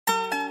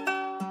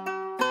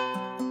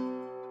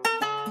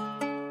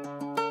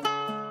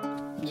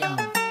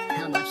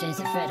She's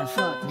a Freddo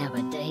frog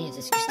nowadays,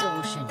 it's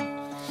extortion.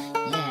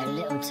 Yeah, a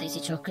little tasty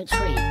chocolate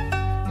treat.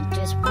 I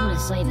just wanna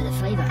savour the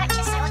flavour.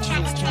 Purchase your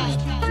tracks today.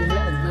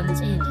 Little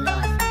moments in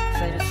life.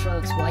 Freddo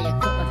frogs, why you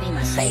gotta be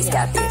my saviour? Rhys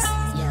got this.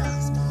 Yeah,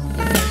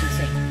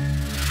 emergency.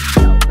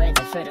 Yo, where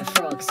the Freddo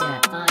frogs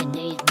at? I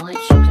need my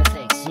chocolate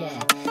fix, yeah.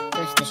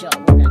 Go to the shop,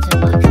 walk until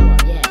my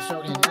co-op, yeah.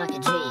 Strolling like a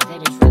G,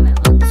 village roaming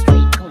on the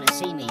street, wanna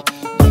see me,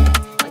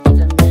 yeah. I give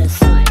them the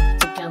sign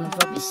to go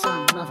and rob me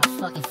some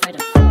motherfucking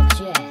Freddo frogs,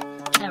 yeah.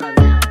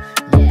 Caramel,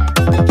 yeah.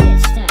 They get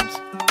stabbed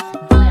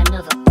by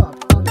another pop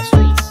on the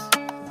streets.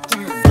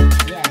 Damn,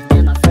 yeah.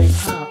 Now my friend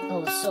heart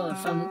all sore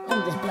from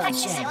all this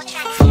Purchase bloodshed. your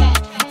tracks today.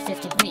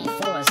 50p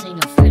for a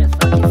single Freddo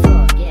fucking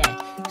frog, yeah.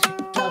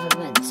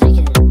 Government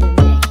taking the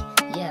mick,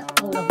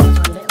 yeah. All I want is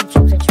a little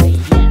chocolate treat,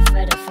 yeah.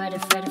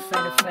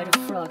 Freddo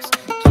frogs,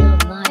 kill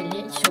my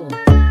literal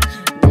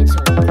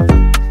mental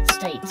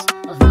state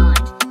of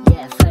mind,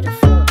 yeah. Freddo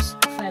frogs,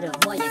 Freddo,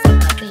 why you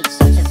gotta be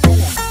such a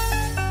villain?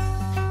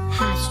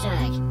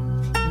 Hashtag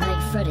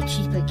make Freddo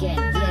cheap again,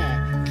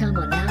 yeah. Come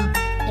on now,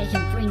 it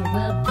can bring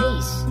world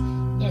peace.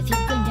 Yeah, if you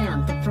bring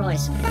down the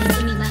price, then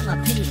give me back my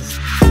peas.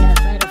 Yeah,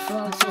 Freddo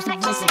frogs just a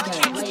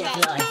Mexico way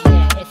of life,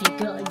 yeah. If you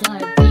got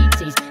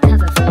diabetes,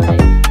 have a Freddo,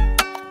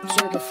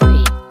 sugar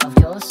free, of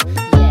course.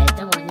 Yeah,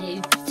 don't want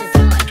you to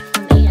die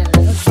from eating a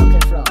little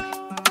chocolate frog.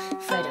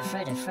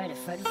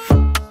 Freddo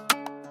frog.